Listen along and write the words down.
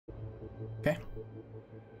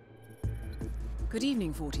Good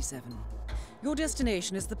evening, 47. Your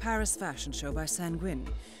destination is the Paris Fashion Show by Sanguine,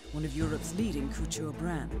 one of Europe's leading couture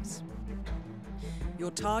brands.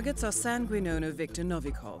 Your targets are Sanguine owner Viktor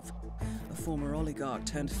Novikov, a former oligarch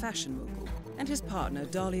turned fashion mogul, and his partner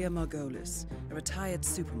Dalia Margolis, a retired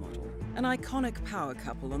supermodel, an iconic power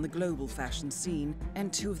couple on the global fashion scene,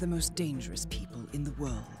 and two of the most dangerous people in the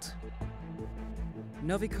world.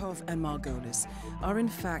 Novikov and Margolis are in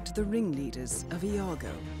fact the ringleaders of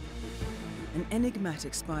Iago, an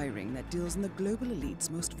enigmatic spy ring that deals in the global elite's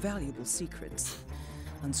most valuable secrets.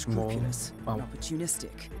 Unscrupulous and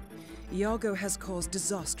opportunistic, Iago has caused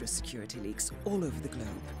disastrous security leaks all over the globe.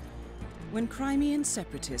 When Crimean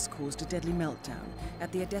separatists caused a deadly meltdown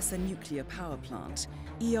at the Odessa nuclear power plant,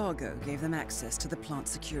 Iago gave them access to the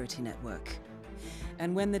plant's security network.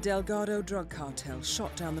 And when the Delgado drug cartel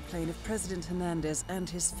shot down the plane of President Hernandez and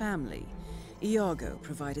his family, Iago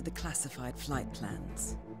provided the classified flight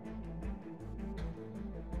plans.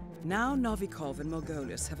 Now Novikov and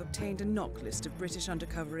Margolis have obtained a knock list of British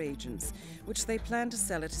undercover agents, which they plan to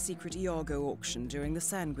sell at a secret Iago auction during the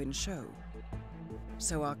Sanguine show.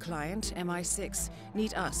 So our client, MI6,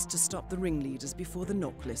 need us to stop the ringleaders before the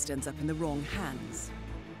knock list ends up in the wrong hands.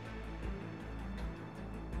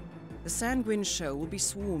 The Sanguine show will be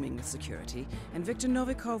swarming with security, and Viktor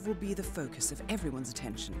Novikov will be the focus of everyone's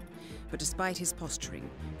attention. But despite his posturing,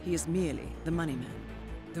 he is merely the money man.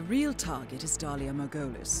 The real target is Dalia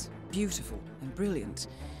Margolis. Beautiful and brilliant,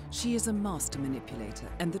 she is a master manipulator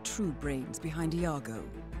and the true brains behind Iago.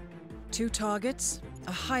 Two targets,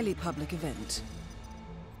 a highly public event.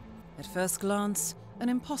 At first glance, an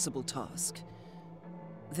impossible task.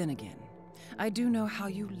 Then again, I do know how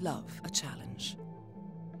you love a challenge.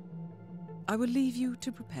 I will leave you to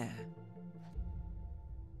prepare.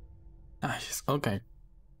 Ah, yes, okay.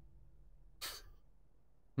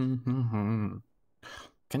 Kinda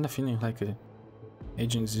feeling like a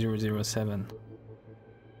Agent 007.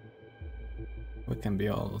 We can be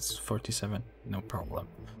all 47, no problem.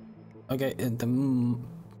 Okay, the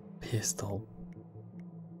pistol.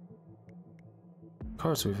 Of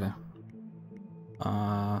course with it.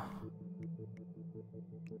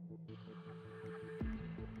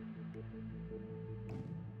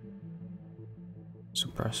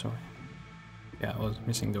 Suppressor. Yeah, I was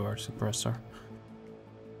missing the word suppressor.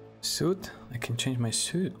 Suit? I can change my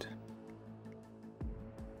suit.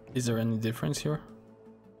 Is there any difference here?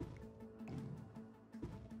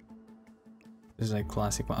 This is a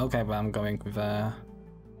classic one. Okay, but I'm going with no,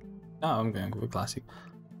 I'm going with classic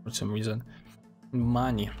for some reason.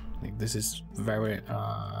 Money. Like this is very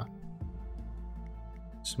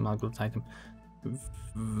smuggled item.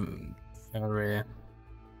 Very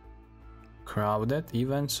crowded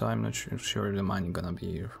even, so I'm not sure the money gonna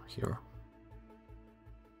be here.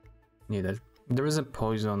 Needed. There is a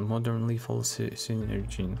poison, modern lethal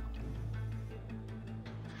synergy.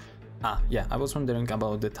 Ah, yeah, I was wondering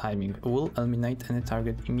about the timing. Will eliminate any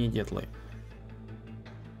target immediately.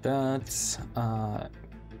 But,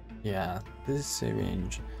 yeah, this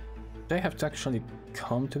syringe. Do I have to actually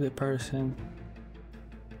come to the person?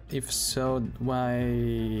 If so,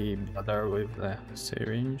 why bother with the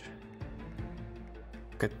syringe?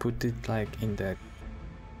 Could put it like in the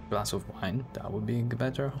glass of wine, that would be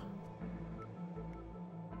better.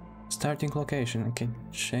 Starting location, I can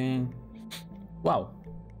change. Wow.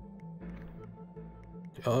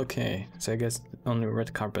 Okay, so I guess only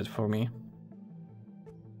red carpet for me.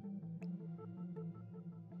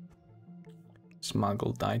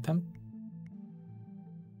 Smuggled item.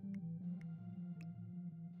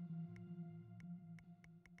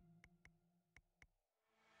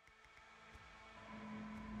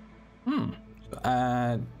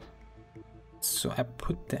 So I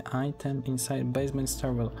put the item inside basement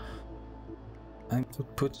stairwell. I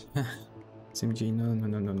could put SMG.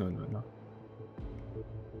 No.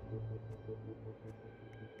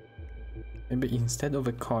 Maybe instead of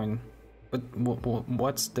a coin. But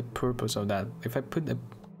what's the purpose of that? If I put a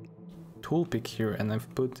tool pick here and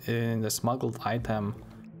I've put in the smuggled item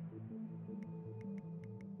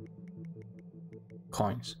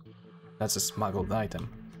coins, that's a smuggled item.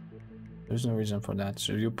 There's no reason for that.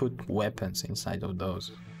 So you put weapons inside of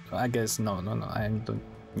those. So I guess no, I don't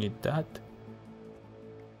need that.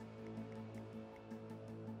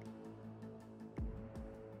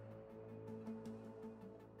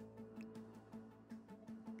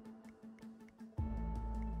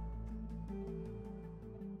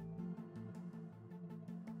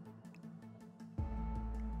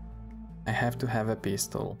 I have to have a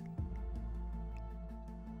pistol.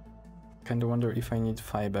 Kinda wonder if I need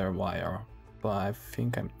fiber wire, but I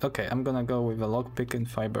think I'm okay. I'm gonna go with a lockpick and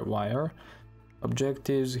fiber wire.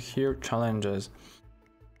 Objectives here, challenges.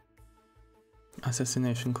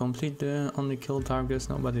 Assassination completed, only kill targets,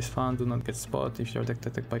 nobody's found, do not get spotted. If you're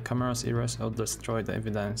detected by cameras, erase or destroy the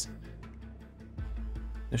evidence.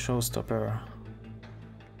 The showstopper.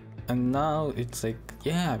 And now it's like,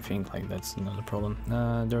 yeah, I think like that's not a problem.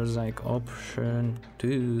 There's like option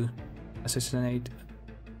to assassinate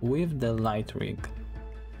with the light rig.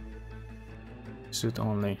 Suit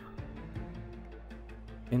only.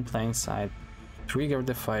 In plain sight. Trigger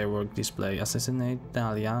the firework display. Assassinate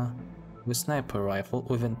Dahlia with sniper rifle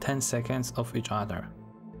within 10 seconds of each other.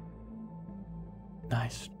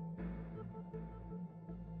 Nice.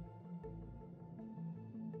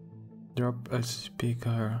 Drop a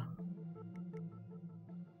speaker.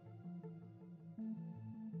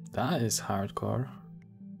 That is hardcore.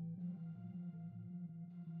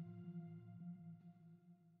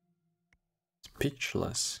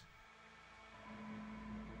 Speechless.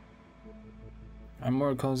 I'm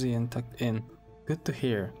more cozy and tucked in. Good to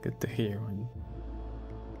hear, good to hear.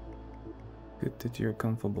 Good that you're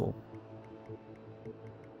comfortable.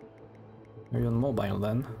 Are you on mobile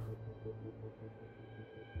then?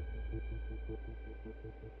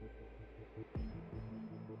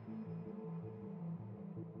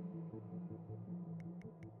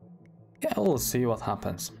 Yeah, we'll see what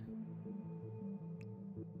happens.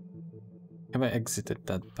 Have I exited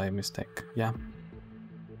that by mistake? Yeah.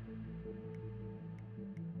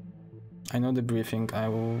 I know the briefing. I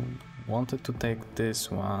wanted to take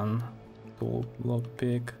this one. Tool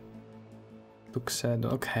lockpick. Took said.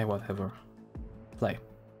 Okay, whatever. Play.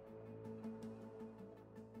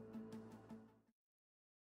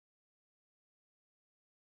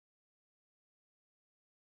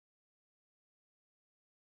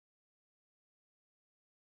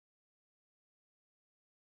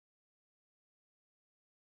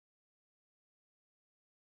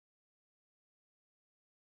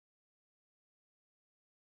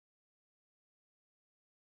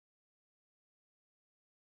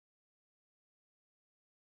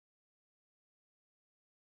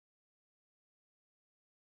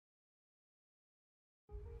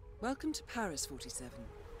 Welcome to Paris 47.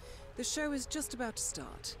 The show is just about to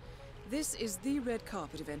start. This is the red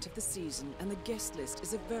carpet event of the season, and the guest list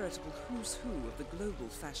is a veritable who's who of the global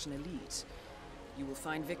fashion elite. You will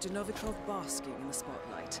find Viktor Novikov basking in the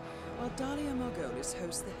spotlight, while Dalia Margolis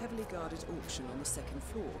hosts the heavily guarded auction on the second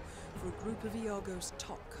floor for a group of Iago's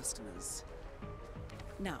top customers.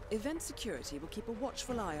 Now, event security will keep a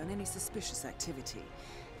watchful eye on any suspicious activity,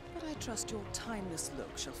 but I trust your timeless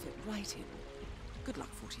look shall fit right in. Good luck,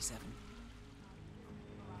 47.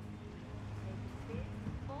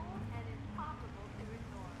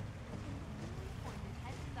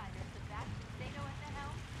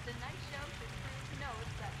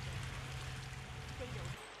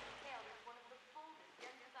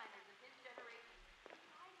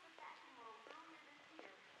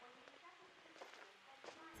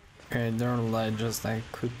 Okay, there are ledges I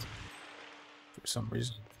could, for some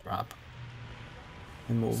reason, grab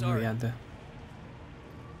and move me at the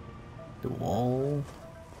wall.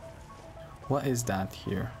 What is that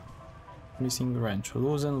here? Missing wrench,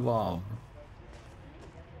 loosen valve.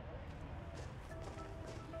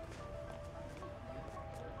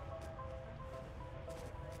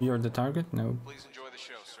 You're the target? No. Please enjoy the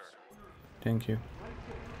show, sir. Thank you.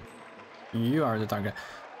 You are the target.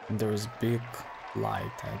 There is big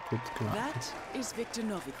light I could grab. That is Viktor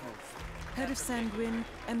Novikov, head of Sanguine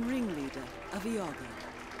and ringleader of Iago.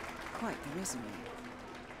 Quite the resume.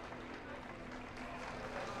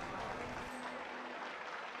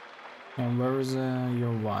 And where is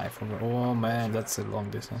your wife? Oh man, that's a long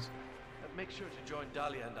distance. Make sure to join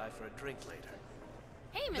Dahlia and I for a drink later.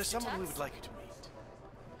 Hey, Mr. There's someone we Tux. would like you to meet.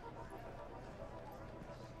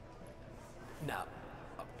 Now,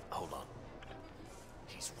 hold on.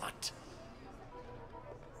 He's what?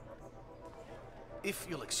 If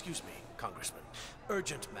you'll excuse me, Congressman,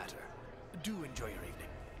 urgent matter. Do enjoy your evening.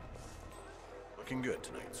 Looking good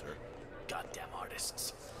tonight, sir. Goddamn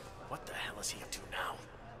artists. What the hell is he up to now?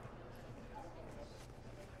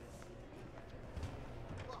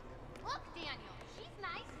 Look, Daniel, she's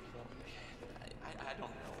nice. I don't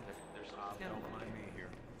know. There's don't mind me here.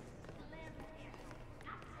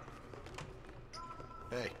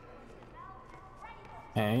 Hey.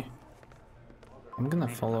 Hey. I'm gonna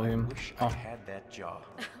follow him. I wish Oh, I had that jaw.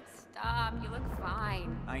 Stop, you look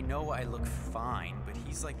fine. I know I look fine, but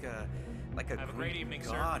he's like a Have a great evening,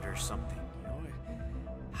 sir. god or something, you know?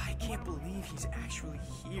 I can't believe he's actually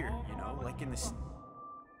here, you know, like in this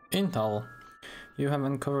Intel. You have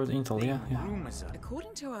uncovered Intel, yeah? Yeah. room is a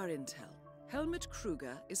According to our intel, Helmut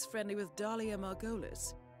Kruger is friendly with Dalia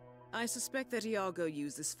Margolis. I suspect that Iago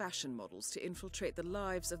uses fashion models to infiltrate the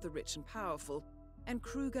lives of the rich and powerful, and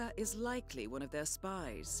Kruger is likely one of their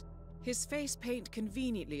spies. His face paint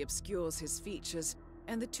conveniently obscures his features,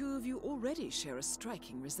 and the two of you already share a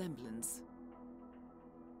striking resemblance.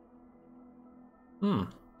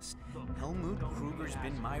 Helmut Kruger's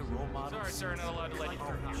been my role model. Sorry, sir, not allowed to let you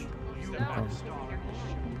through. You Step back.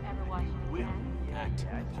 will act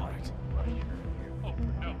apart. Oh,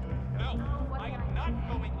 no, no, I am not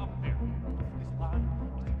going up there. This line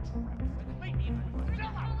is a trap. Wait,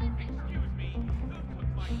 shut up! Excuse me. Who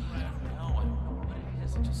took my crap? No, I don't know what it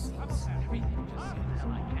is. It just seems everything just seems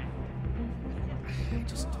like I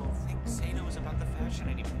just don't think Sato is about the fashion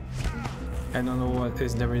anymore. I don't know what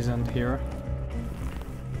is the reason here.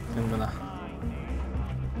 I'm gonna...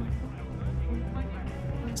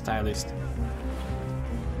 Stylist.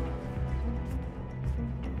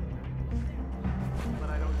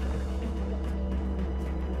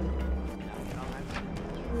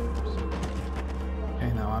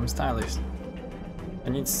 Okay, now I'm stylist. I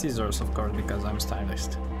need scissors, of course, because I'm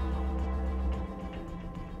stylist.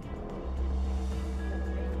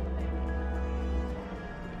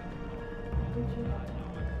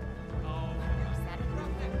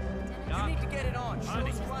 You need to get it on.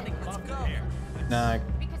 Show's running. Let's go. Nah,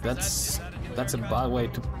 that's a bad way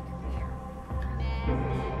to...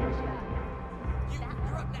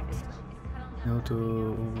 You're up next. You know, to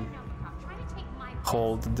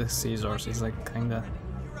hold the scissors is like kinda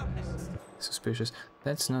suspicious.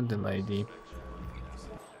 That's not the lady.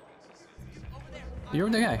 You're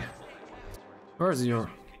the guy. Where's your...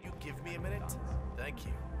 Can you give me a minute? Thank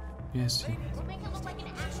you. Yes. We'll make it look like an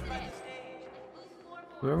accident.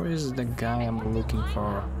 Where is the guy I'm looking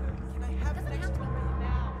for? Doesn't have to be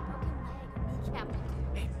now. Broken leg, kneecap.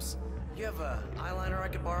 Hey, psst. You have a eyeliner I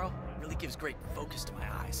could borrow? Really gives great focus to my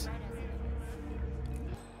eyes.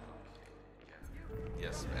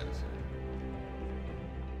 Yes, Madison.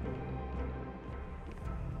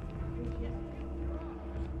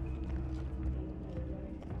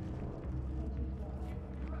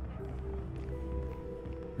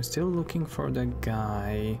 I'm still looking for the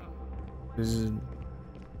guy who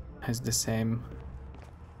has the same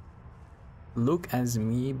look as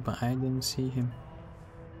me, but I didn't see him.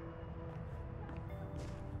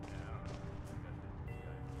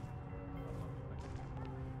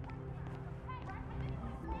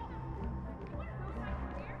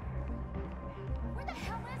 Where the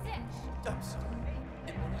hell is it? I'm sorry.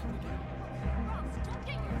 Ross, don't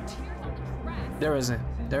get your tears on the dress. There is it.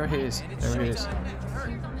 There he is. There he is. Tears on the dress.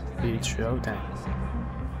 It's showtime.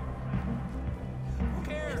 Who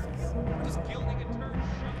cares? Just gilding a turd.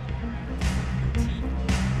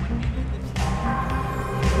 I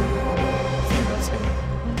think that's him.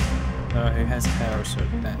 He has hair, so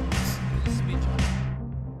that's...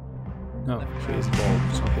 No, he is bald,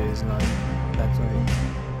 so he is not... That's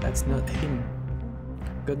why... That's not him.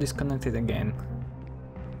 Got disconnected again.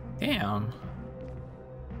 Damn!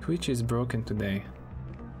 Twitch is broken today.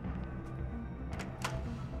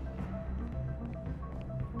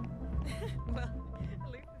 Well,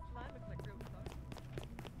 at least this line looks like real fun.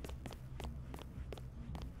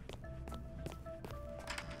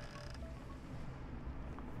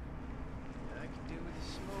 I could do with a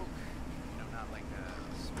smoke. You know, not like a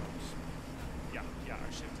smoke. Yeah,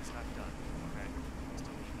 our shift is not done, okay?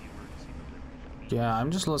 Still need the emergency delivery. Yeah, I'm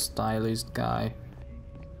just a stylist guy.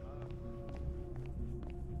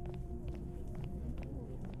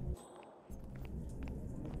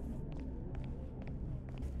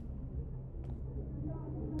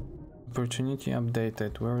 Opportunity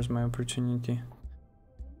updated. Where is my opportunity?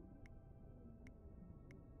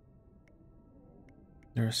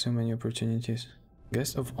 There are so many opportunities.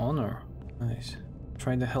 Guest of honor. Nice.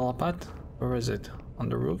 Try the helipad. Where is it? On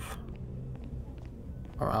the roof?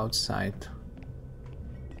 Or outside?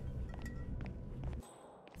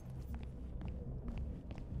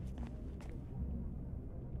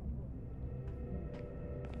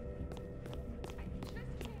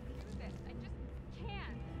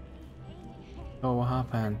 Oh, what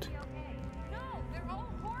happened? No, they're all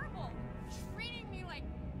horrible. Treating me like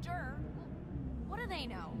dirt. What do they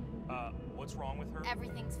know? What's wrong with her?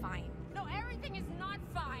 Everything's fine. No, everything is not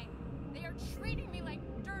fine. They are treating me like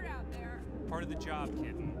dirt out there. Part of the job,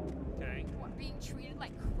 kitten. Okay? What, being treated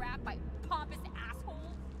like crap by pompous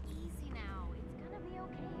assholes? Easy now. It's gonna be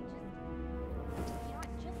okay. Just, you know what?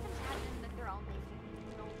 Just imagine that they're all naked.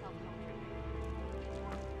 No self-hatred.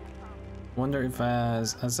 Wonder if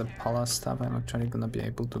as a palace staff I'm actually gonna be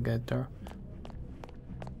able to get there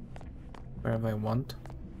wherever I want.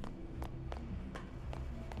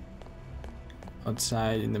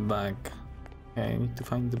 Outside, in the back. Okay, I need to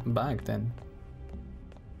find the bag then.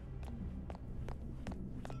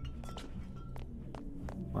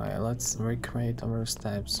 Alright, let's recreate our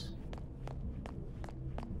steps.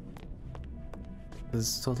 This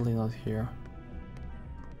is totally not here.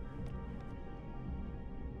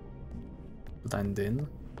 Blend in.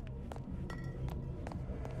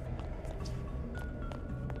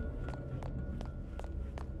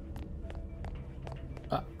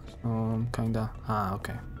 Kinda. Ah,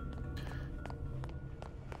 okay.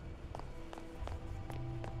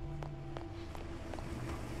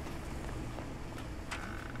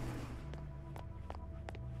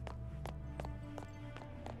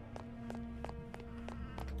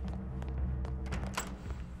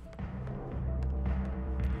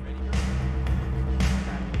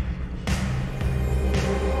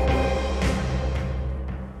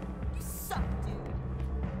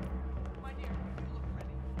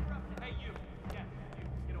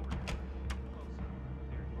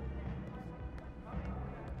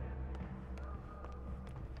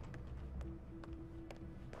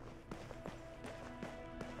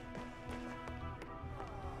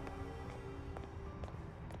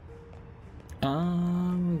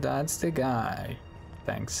 That's the guy.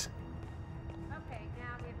 Thanks. Okay,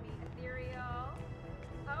 now give me ethereal.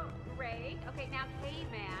 Oh, great. Okay, now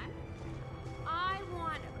caveman. I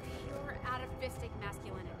want pure atavistic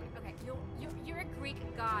masculinity. Okay, you're a Greek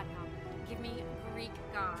god, Helmut. Give me Greek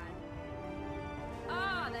god.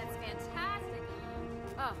 Oh, that's fantastic.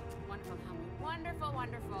 Oh, wonderful, Helmut. Wonderful,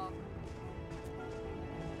 wonderful.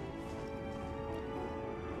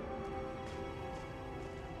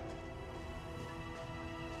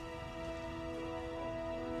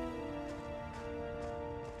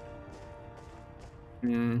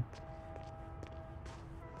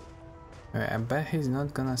 I bet he's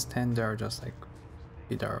not gonna stand there just like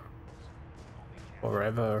either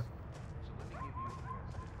forever.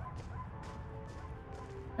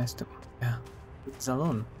 Has to, yeah, it's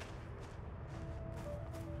alone.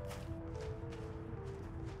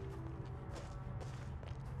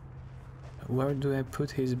 Where do I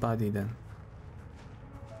put his body then?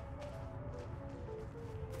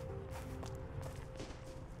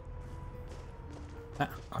 Ah,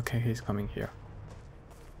 okay, he's coming here.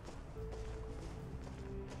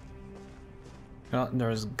 Oh,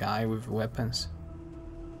 there's a guy with weapons.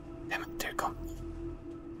 Damn it, they're coming.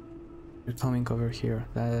 They're coming over here.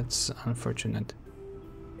 That's unfortunate.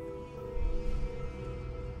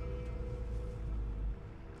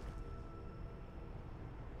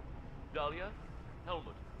 Dahlia?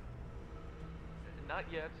 Helmut? Not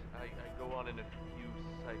yet. I go on in a few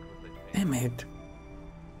cycles, I think. Damn it.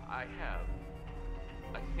 I have.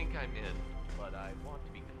 I think I'm in, but I want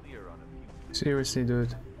to be clear on a few. Seriously,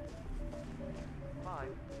 dude. Fine.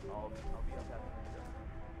 I'll be up after the show.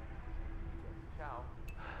 Ciao.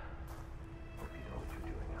 Hope you know what you're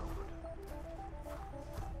doing, Helmut.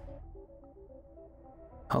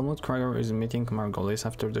 Helmut Krieger is meeting Margolis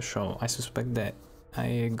after the show. I suspect that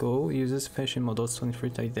Iago uses fashion models to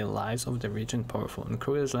infiltrate the lives of the rich and powerful, and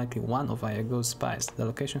Krieger is likely one of Iago's spies. The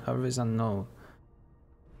location, however, is unknown.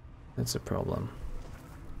 That's a problem.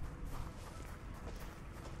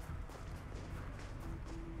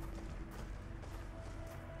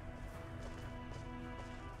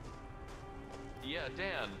 Yeah,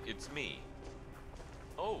 Dan, it's me.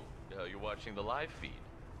 Oh, you're watching the live feed.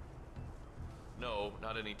 No,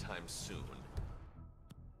 not anytime soon.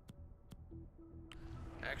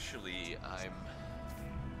 Actually, I'm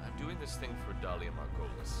doing this thing for Dahlia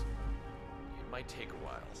Margolis. It might take a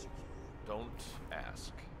while. Don't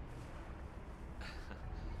ask.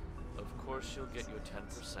 Of course she'll get you a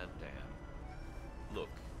 10%, Dan. Look,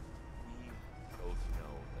 we both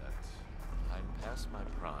know that I'm past my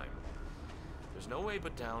prime. There's no way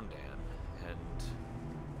but down, Dan, and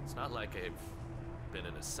it's not like I've been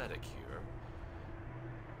an ascetic here.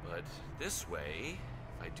 But this way,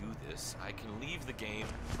 if I do this, I can leave the game.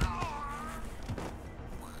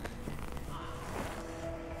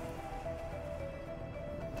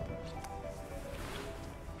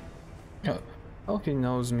 Oh, he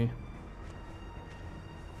knows me.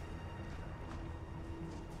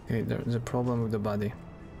 Okay, there's a problem with the body.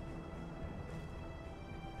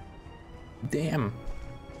 Damn!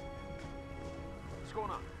 What's going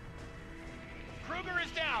on? Kruger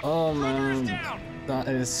is down! Oh Kruger is man, down! that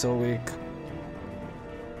is so weak.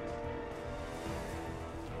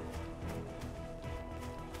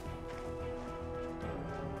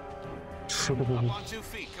 Up on 2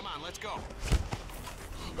 feet. Come on, let's go.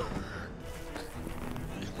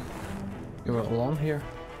 You were alone here?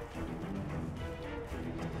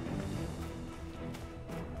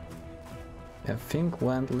 I think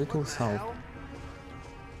went a little south.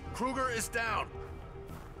 Kruger is down.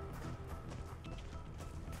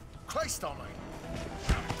 Christ almighty.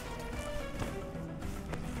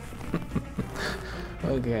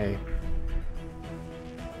 Okay.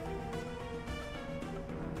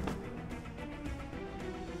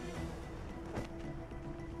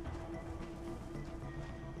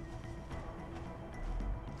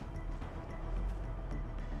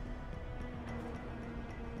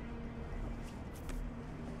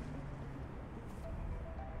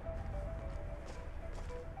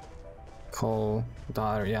 Call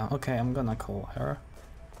daughter, yeah, okay, I'm gonna call her.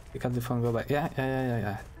 Pick up the phone, go back. Yeah.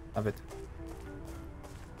 Have it.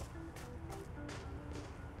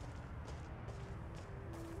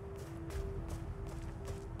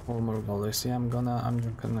 More goals. Yeah, I'm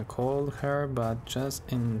gonna call her, but just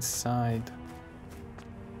inside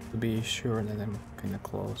to be sure that I'm kinda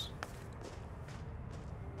close.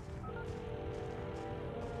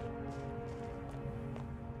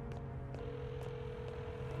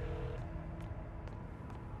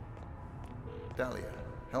 Dahlia,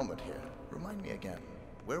 Helmut here. Remind me again,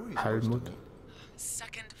 where were you supposed to meet?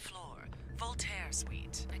 Second floor, Voltaire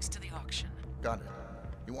Suite, next to the auction. Got it.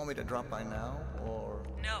 You want me to drop by now, or...?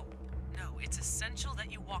 No, it's essential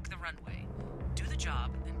that you walk the runway. Do the job,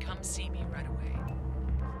 then come see me right away.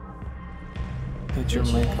 Get your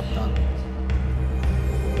makeup done.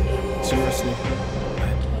 Seriously.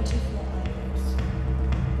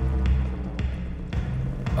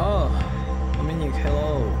 Oh, Dominic,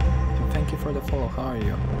 hello. And thank you for the follow. How are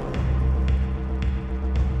you?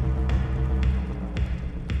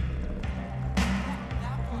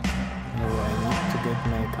 Oh, I need to get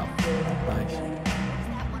makeup. Nice.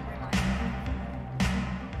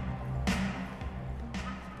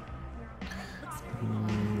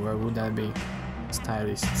 Where would that be?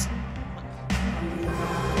 Stylists.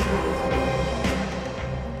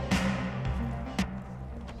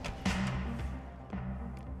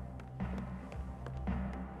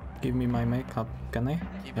 Give me my makeup, can I?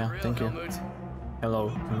 Yeah, thank you.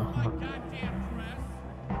 Hello.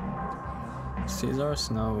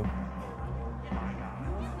 Scissors? No.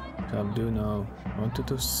 Do no. I wanted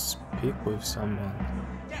to speak with someone.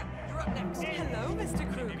 Yeah, you're up next. Hello, Mr.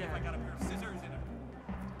 Kruger.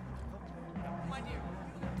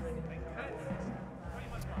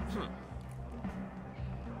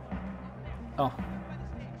 Oh.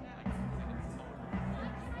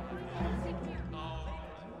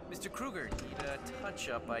 Mr. Kruger, need a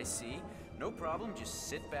touch-up, I see. No problem, just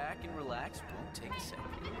sit back and relax. Won't take a second.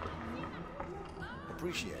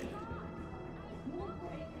 Appreciate it.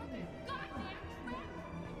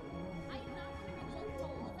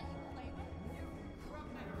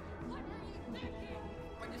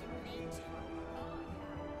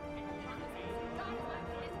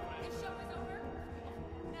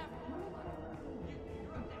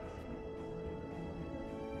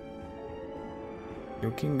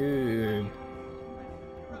 Looking good.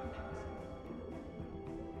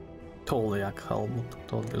 Totally like Helmut.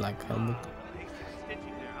 Totally like Helmut.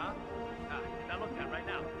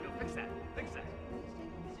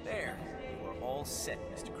 There, we're all set,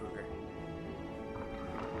 Mr. Kruger.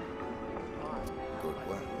 Good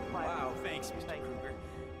work. Wow, thanks, Mr. Kruger.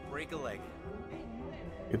 Break a leg.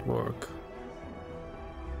 Good work.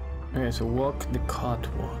 Okay, so walk the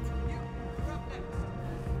catwalk.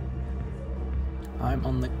 I'm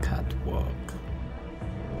on the catwalk.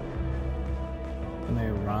 Can I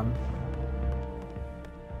run?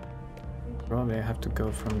 Probably I have to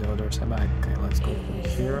go from the other side. Okay, let's go from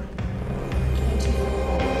here.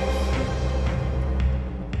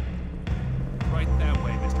 Right that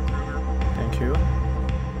way, Mr. Kruger. Thank you.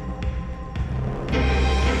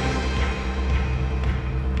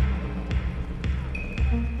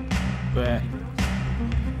 But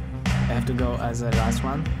I have to go as the last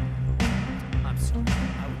one. I'm sorry,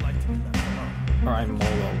 I would like to be left alone. Or I'm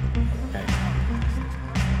Molo. Okay.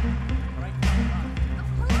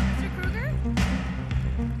 Hello, Mr. Kruger?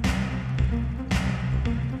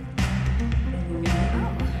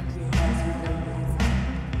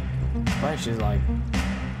 Why she's like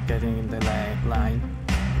getting in the line?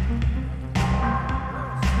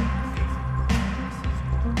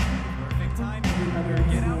 Perfect time. Get out there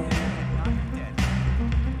and knock him dead.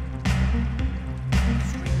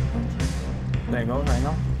 There you go, right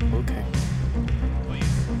now? Okay.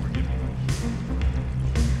 Please, forgive me.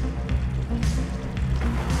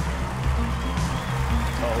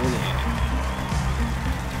 Oh yeah.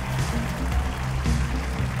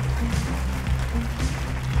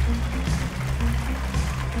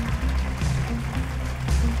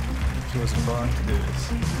 He was born to do this.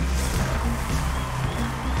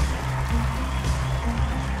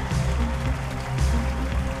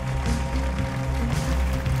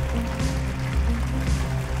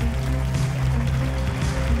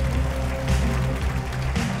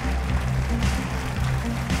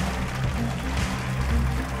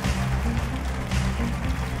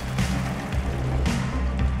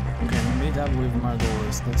 up with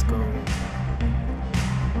Margolis, let's go.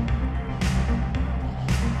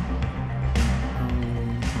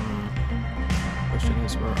 Question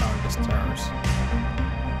is, where are the stairs?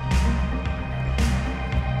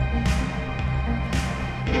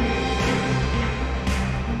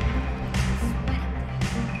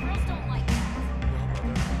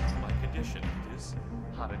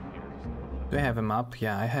 Do I have a map?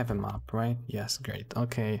 Yeah, I have a map, right? Yes, great.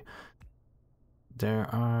 Okay. There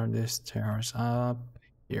are the stairs up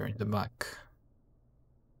here in the back.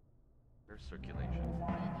 Circulation.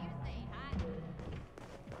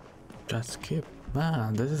 Just keep.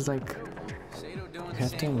 Man, this is like. You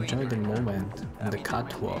have to enjoy the moment and the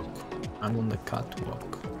catwalk. I'm on the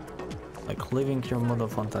catwalk. Like living your model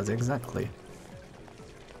fantasy, exactly.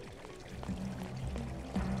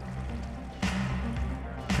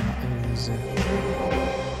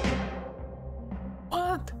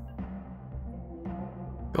 What?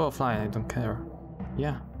 Go offline, I don't care.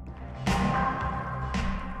 Yeah.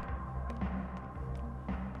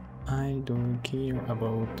 I don't care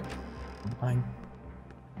about mine.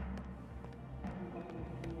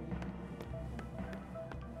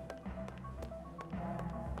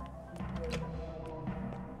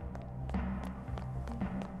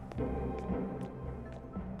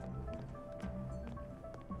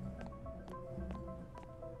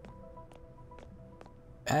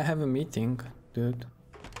 I have a meeting, dude.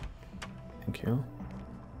 Thank you.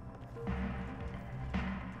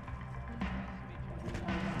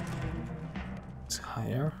 It's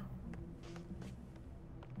higher.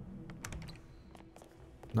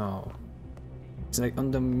 No. It's like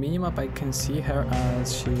on the minimap I can see her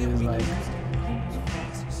as she is like...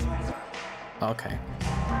 Okay.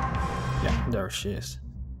 Yeah, there she is.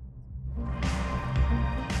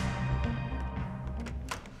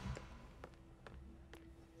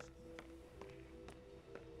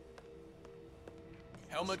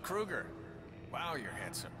 Helmut Kruger. Wow, you're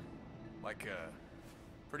handsome. Like a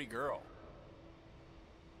pretty girl.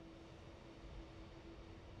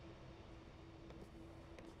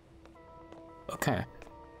 Okay.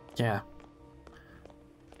 Yeah.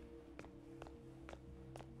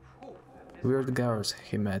 Weird girls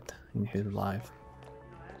he met in his life.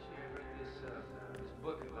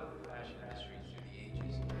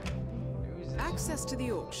 Access to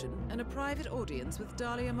the auction and a private audience with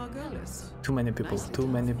Dahlia Margolis. Too many people, too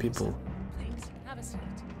many people. Please, have a seat.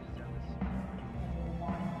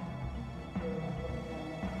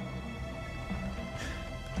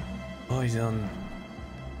 Poison.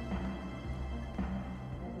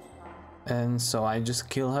 And so I just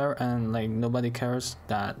kill her and like nobody cares?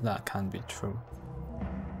 That can't be true.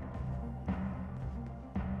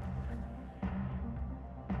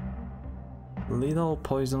 Little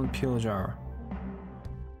poison pill jar.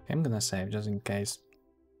 I'm gonna save just in case.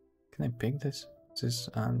 Can I pick this? This is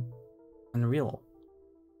unreal.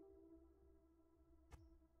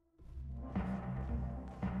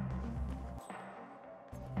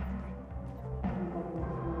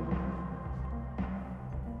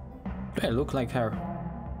 Do I look like her?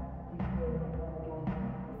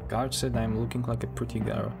 Guard said I'm looking like a pretty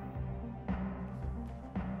girl.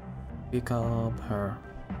 Pick up her.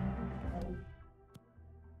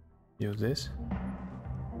 Use this.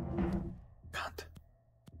 God.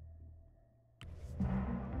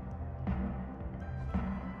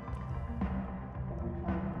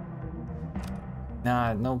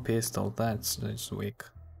 Nah, no pistol. That's weak.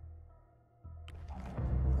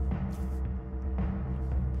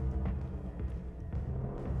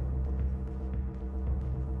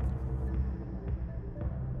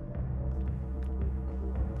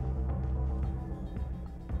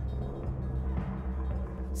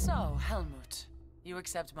 So, Helmut, you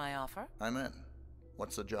accept my offer? I'm in.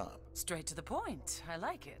 What's the job? Straight to the point. I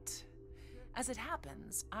like it. As it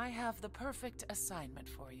happens, I have the perfect assignment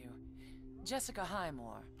for you. Jessica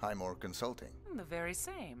Highmore. Highmore Consulting. The very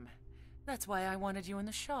same. That's why I wanted you in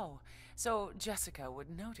the show, so Jessica would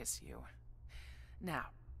notice you. Now,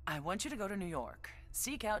 I want you to go to New York,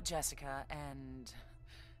 seek out Jessica, and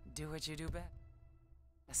do what you do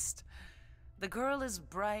best. The girl is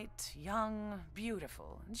bright, young,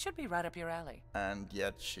 beautiful, and should be right up your alley. And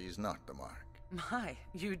yet she's not the mark. My,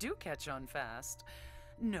 you do catch on fast.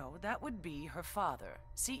 No, that would be her father,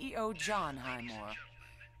 CEO John Highmore.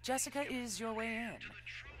 Jessica is your way in.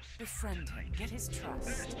 Befriend him, get his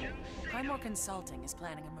trust. Highmore Consulting is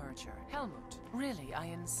planning a merger. Helmut, really, I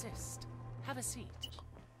insist. Have a seat.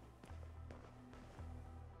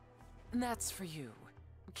 And that's for you.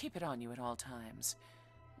 Keep it on you at all times.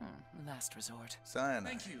 Last resort. Cyanide.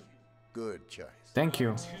 Thank you. Good choice. Thank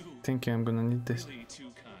you. Thank you, I'm gonna need this. Really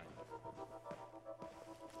too kind.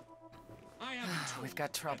 we've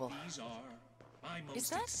got trouble. These are my most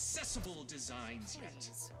that- accessible designs yet.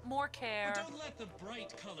 Please, more care. Don't let the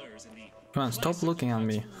bright colors and the Come on, stop looking at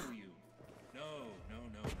me. fool you. No.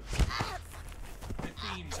 The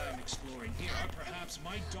themes I'm exploring here are perhaps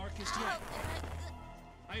my darkest yet.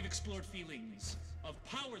 I've explored feelings of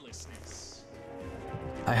powerlessness.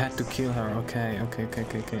 I had to kill her. Okay.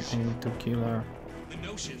 I need to kill her. The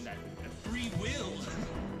notion that free will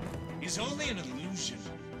is only an illusion.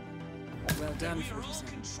 Well done, We are all 40%.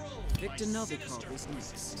 controlled Victor by Novikov sinister is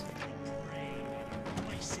next.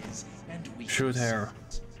 vices and Shoot her.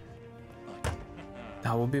 weaknesses.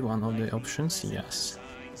 That would be one of the options, yes.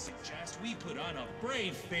 Signs suggest we put on a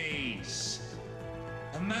brave face.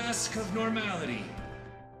 A mask of normality.